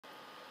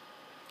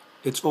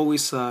It's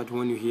always sad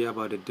when you hear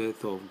about the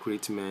death of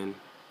great men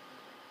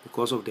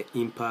because of the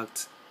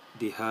impact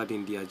they had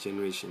in their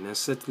generation. And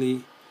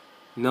certainly,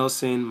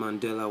 Nelson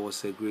Mandela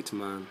was a great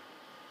man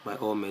by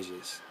all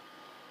measures.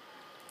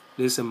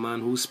 This is a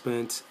man who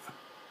spent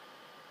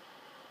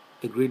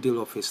a great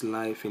deal of his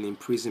life in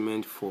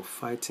imprisonment for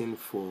fighting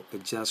for a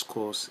just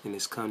cause in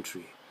his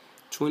country.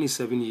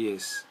 27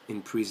 years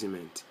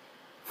imprisonment.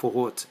 For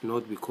what?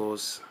 Not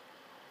because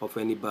of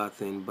any bad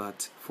thing,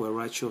 but for a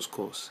righteous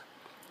cause.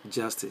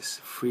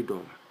 Justice,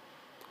 freedom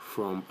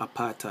from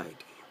apartheid,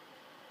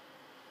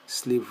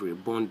 slavery,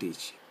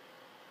 bondage.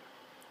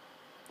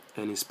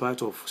 And in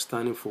spite of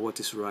standing for what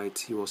is right,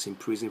 he was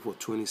imprisoned for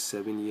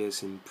 27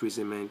 years in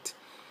imprisonment,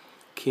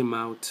 came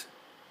out,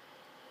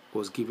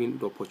 was given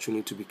the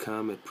opportunity to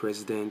become a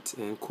president,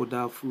 and could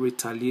have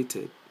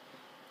retaliated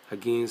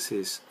against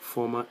his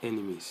former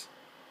enemies.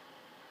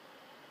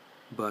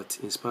 But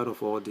in spite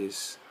of all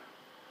this,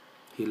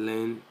 he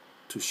learned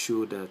to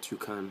show that you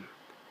can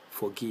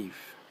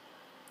forgive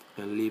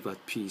and live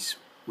at peace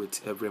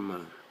with every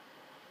man.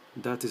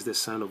 That is the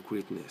sign of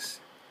greatness.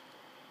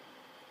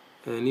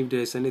 And if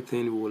there is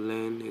anything we will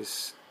learn,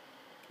 is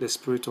the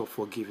spirit of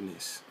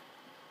forgiveness.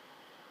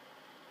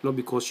 Not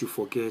because you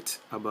forget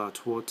about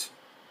what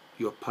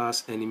your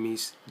past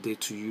enemies did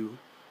to you,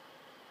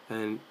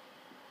 and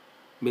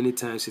many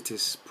times it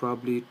is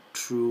probably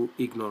through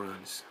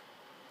ignorance,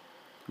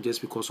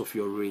 just because of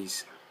your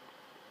race.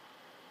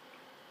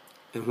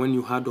 And when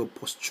you had the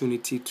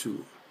opportunity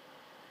to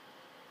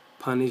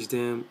punish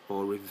them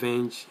or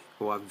revenge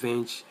or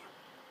avenge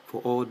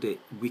for all the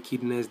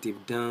wickedness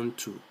they've done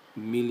to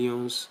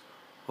millions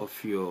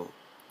of your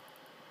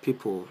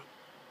people,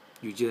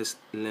 you just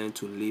learn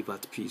to live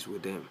at peace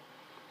with them.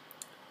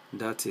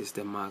 That is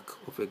the mark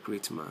of a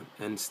great man.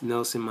 And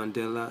Nelson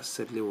Mandela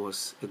certainly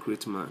was a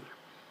great man.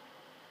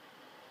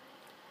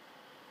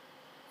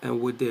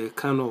 And with the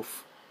kind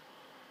of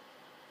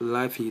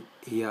life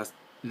he has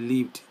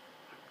lived,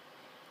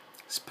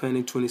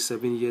 spending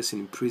 27 years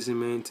in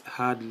imprisonment,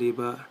 hard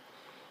labor,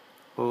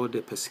 all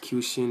the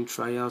persecution,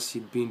 trials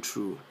he'd been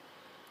through,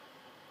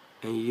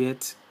 and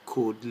yet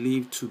could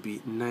live to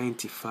be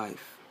 95.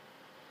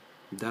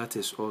 That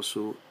is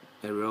also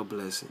a real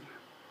blessing.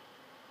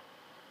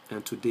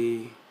 And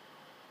today,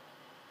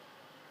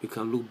 we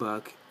can look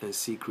back and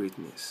see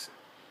greatness.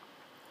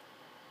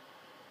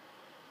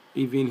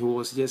 Even he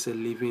was just a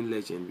living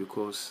legend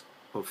because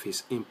of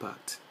his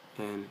impact.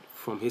 And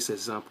from his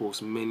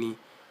examples, many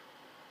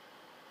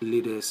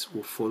leaders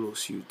will follow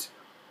suit.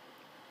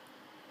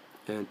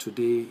 And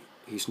today,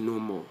 he's no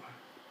more,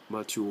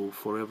 but you will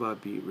forever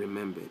be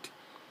remembered.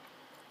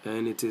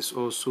 And it is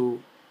also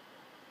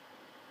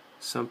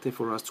something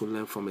for us to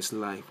learn from his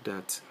life,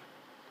 that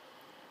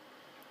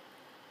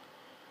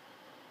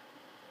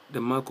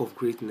the mark of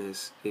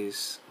greatness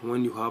is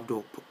when you have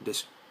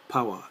the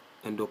power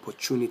and the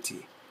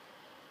opportunity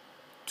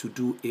to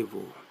do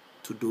evil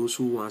to those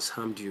who once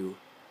harmed you,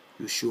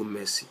 you show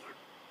mercy.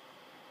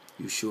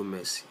 You show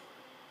mercy.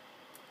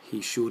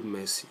 He showed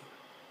mercy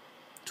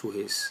to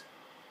his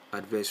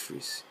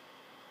adversaries.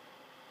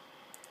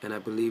 And I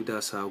believe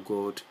that's how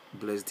God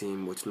blessed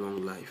him with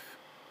long life.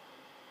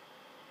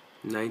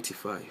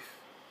 95.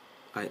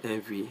 I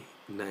envy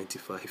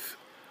 95.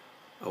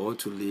 I want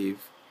to live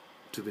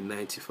to be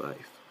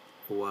 95.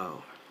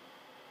 Wow.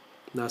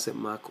 That's a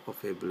mark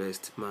of a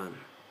blessed man.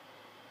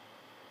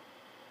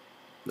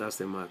 That's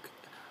the mark.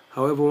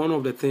 However, one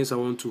of the things I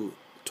want to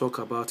talk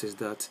about is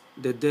that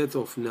the death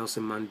of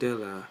Nelson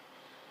Mandela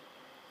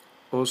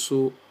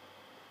also,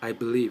 I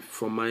believe,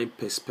 from my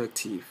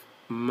perspective,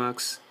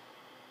 marks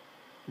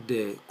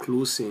the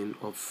closing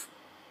of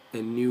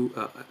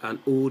an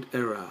old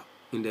era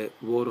in the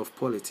world of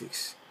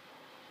politics.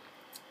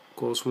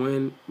 Because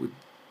when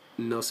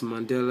Nelson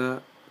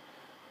Mandela,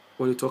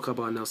 when you talk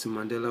about Nelson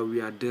Mandela,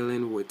 we are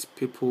dealing with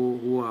people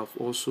who have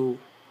also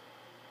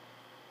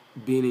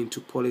been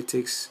into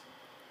politics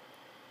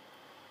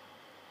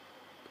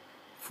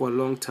for a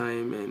long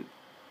time, and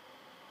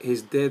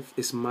his death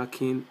is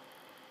marking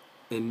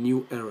a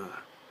new era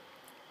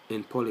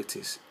in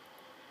politics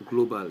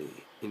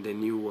globally in the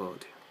new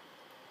world.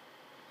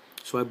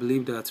 So I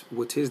believe that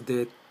with his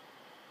death,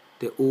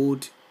 the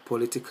old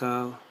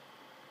political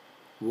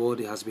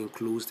world has been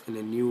closed and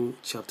a new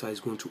chapter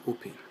is going to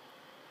open.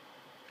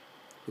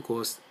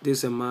 Because this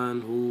is a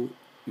man who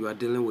you are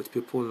dealing with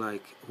people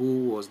like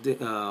who was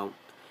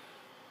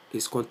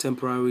his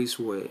contemporaries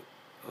were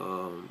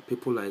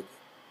people like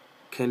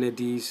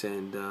Kennedy's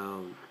and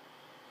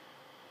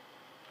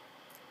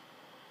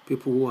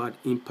people who had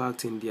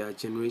impact in their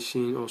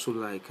generation, also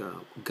like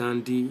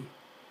Gandhi,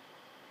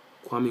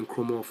 Kwame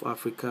Nkrumah of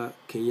Africa,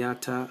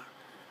 Kenyatta,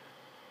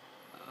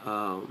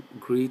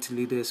 great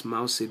leaders.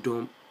 Mao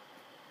Zedong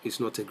is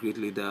not a great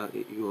leader,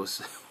 he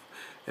was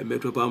a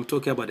metro, but I'm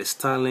talking about the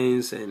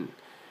Stalins and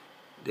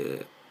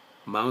the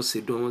Mao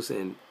Zedongs,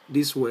 and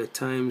these were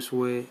times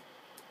where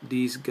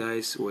these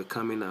guys were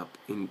coming up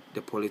in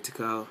the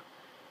political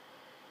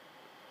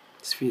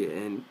sphere,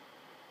 and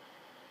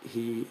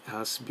he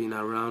has been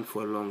around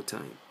for a long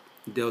time,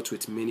 dealt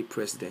with many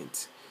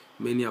presidents,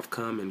 Many have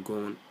come and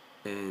gone,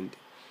 and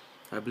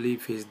I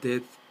believe his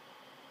death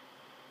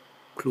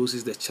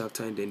closes the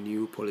chapter in the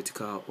new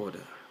political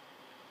order.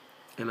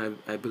 And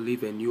I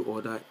believe a new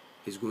order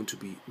is going to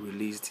be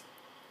released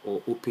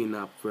or open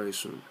up very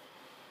soon.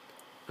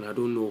 And I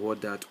don't know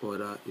what that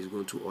order is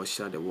going to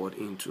usher the world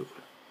into.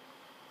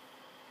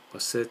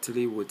 But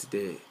certainly with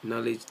the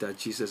knowledge that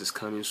Jesus is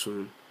coming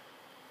soon,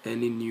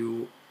 any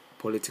new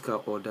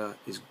political order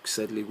is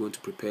certainly going to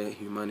prepare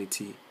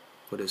humanity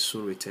for the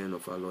soon return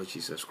of our Lord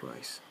Jesus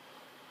Christ.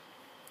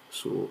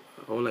 So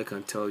all I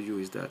can tell you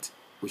is that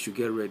we should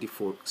get ready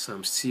for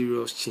some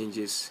serious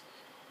changes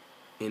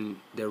in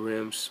the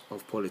realms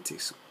of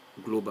politics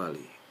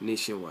globally,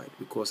 nationwide,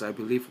 because I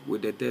believe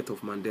with the death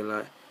of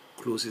Mandela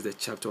closes the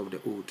chapter of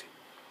the old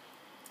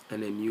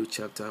and a new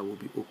chapter will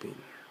be open.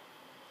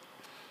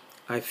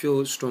 I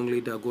feel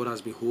strongly that God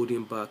has been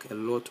holding back a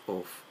lot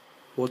of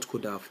what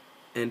could have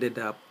ended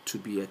up to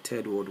be a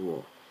third world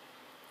war.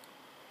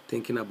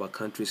 Thinking about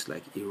countries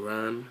like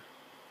Iran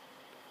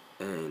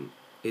and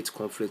its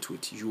conflict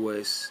with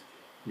US,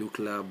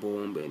 nuclear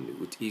bomb, and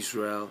with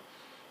Israel,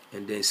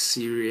 and then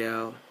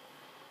Syria.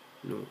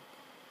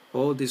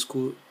 All these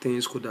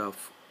things could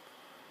have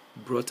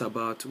brought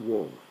about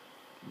war,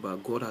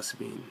 but God has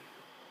been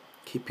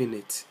keeping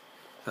it,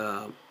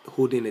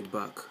 holding it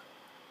back,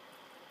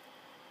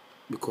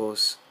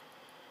 because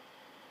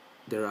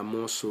there are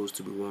more souls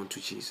to be won to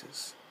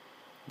Jesus.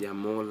 There are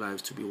more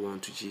lives to be won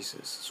to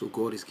Jesus. So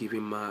God is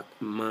giving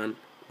man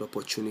the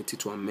opportunity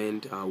to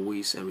amend our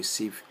ways and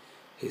receive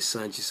His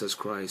Son Jesus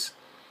Christ,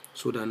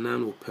 so that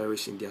none will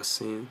perish in their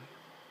sin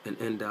and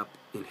end up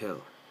in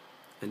hell.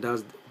 And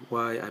that's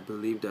why I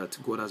believe that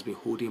God has been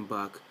holding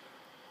back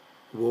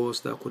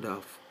wars that could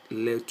have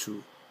led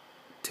to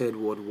Third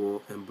World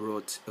War and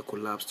brought a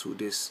collapse to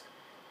this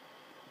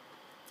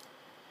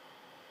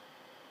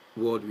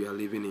world we are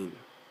living in,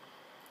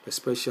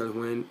 especially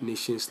when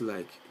nations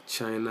like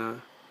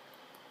China,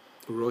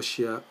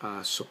 Russia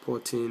are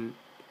supporting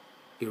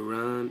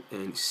Iran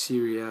and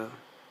Syria.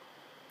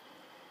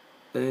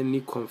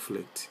 Any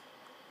conflict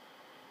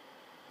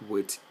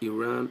with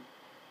Iran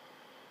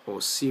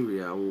or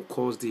Syria will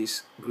cause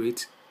these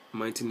great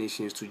mighty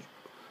nations to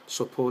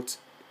support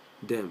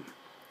them,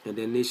 and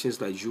the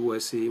nations like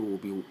USA will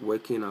be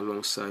working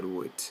alongside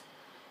with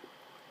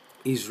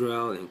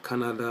Israel and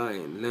Canada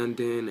and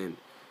London. And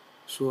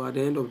so at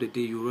the end of the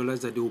day, you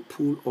realize that they will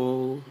pull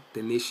all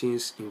the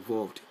nations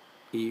involved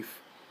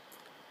if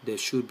there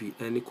should be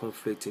any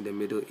conflict in the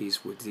Middle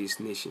East with these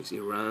nations: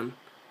 Iran,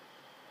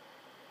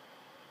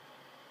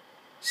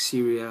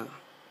 Syria,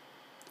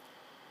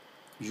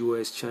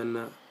 US,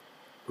 China,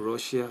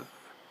 Russia.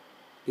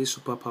 These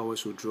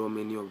superpowers will draw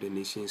many of the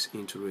nations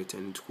into it,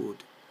 and it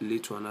could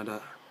lead to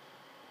another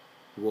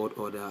world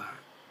order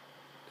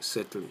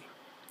settling.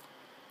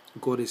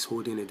 God is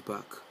holding it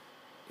back.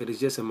 It is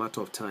just a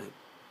matter of time.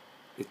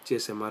 It's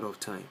just a matter of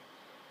time.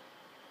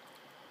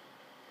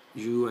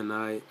 You and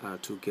I are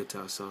to get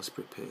ourselves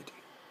prepared,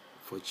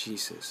 for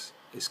Jesus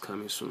is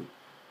coming soon.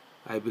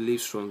 I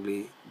believe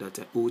strongly that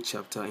an old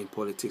chapter in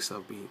politics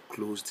have been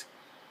closed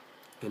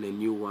and a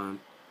new one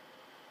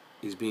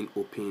is being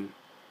opened.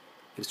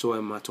 It's all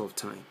a matter of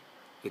time.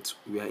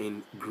 We are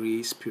in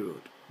grace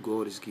period.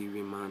 God is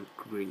giving man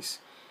grace.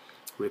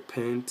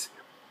 Repent,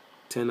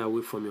 turn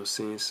away from your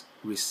sins,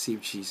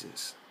 receive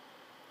Jesus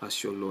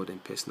as your Lord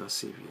and personal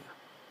Savior,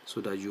 so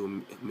that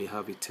you may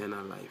have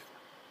eternal life.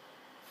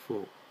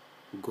 For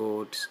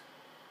God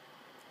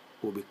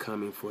will be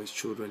coming for His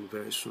children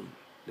very soon.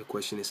 The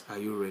question is, are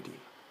you ready?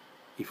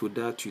 If you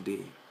die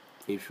today,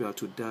 if you are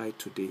to die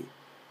today,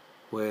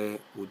 where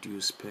would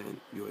you spend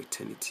your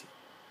eternity?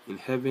 In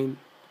heaven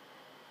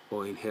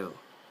or in hell?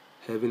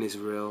 Heaven is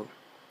real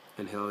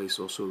and hell is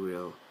also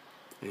real,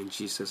 and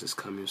Jesus is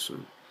coming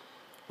soon.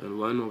 And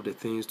one of the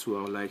things too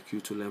I would like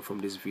you to learn from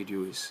this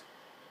video is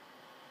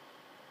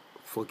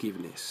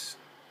forgiveness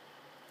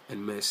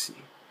and mercy.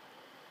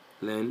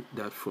 Learn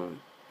that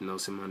from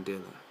Nelson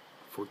Mandela.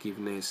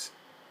 Forgiveness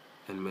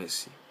and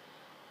mercy.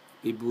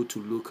 Able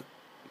to look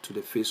to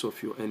the face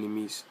of your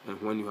enemies, and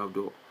when you have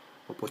the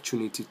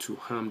opportunity to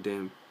harm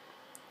them,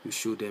 you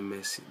show them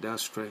mercy.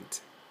 That's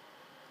strength.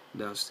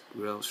 That's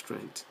real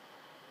strength.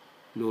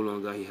 No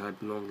longer he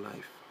had long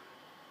life.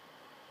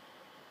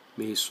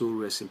 May his soul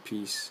rest in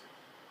peace,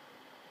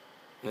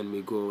 and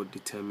may God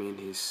determine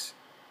his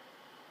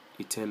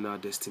eternal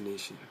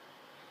destination.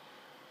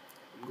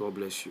 God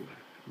bless you.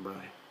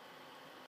 Bye.